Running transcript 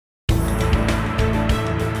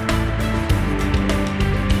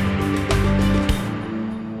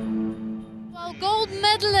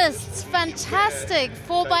medalists, fantastic.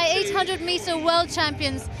 4x800 meter world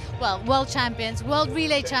champions, world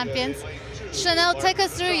relay champions. Chanel, take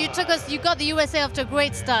us through. You got the USA off to a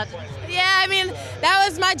great start. Yeah, I mean, that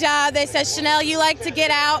was my job. They said, Chanel, you like to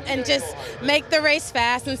get out and just make the race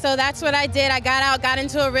fast. And so that's what I did. I got out, got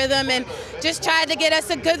into a rhythm, and just tried to get us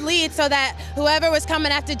a good lead so that whoever was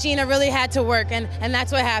coming after Gina really had to work. And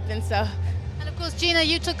that's what happened. So. And of course, Gina,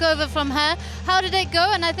 you took over from her. How did it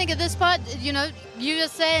go? And I think at this part,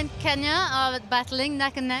 USA and Kenya are battling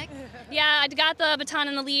neck and neck. Yeah, I got the baton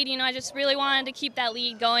in the lead. I just really wanted to keep that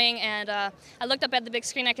lead going, and I looked up at the big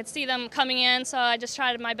screen. I could see them coming in, so I just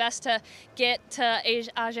tried my best to get to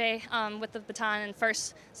Ajay with the baton in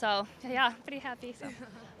first. So, yeah, pretty happy. So.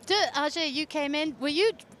 Ajay, you came in. Were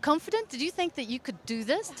you confident? Did you think that you could do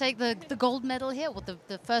this, take the gold medal here, with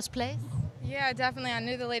the first place? Yeah, definitely. I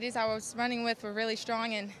knew the ladies I was running with were really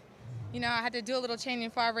strong, and I had to do a little changing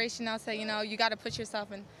before I raced, say, you got to push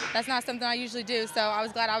yourself, and that's not something I usually do. So I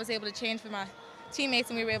was glad I was able to change for my teammates,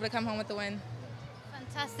 and we were able to come home with the win.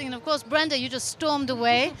 Fantastic, and of course, Brenda, you just stormed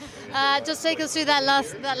away. Just take us through that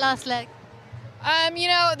last leg.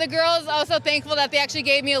 The girls also thankful that they actually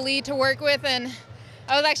gave me a lead to work with, and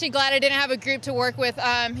I was actually glad I didn't have a group to work with.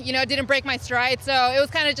 It didn't break my stride, so it was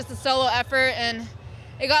kind of just a solo effort, and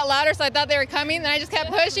it got louder, so I thought they were coming, and I just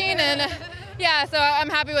kept pushing, and yeah, so I'm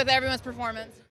happy with everyone's performance.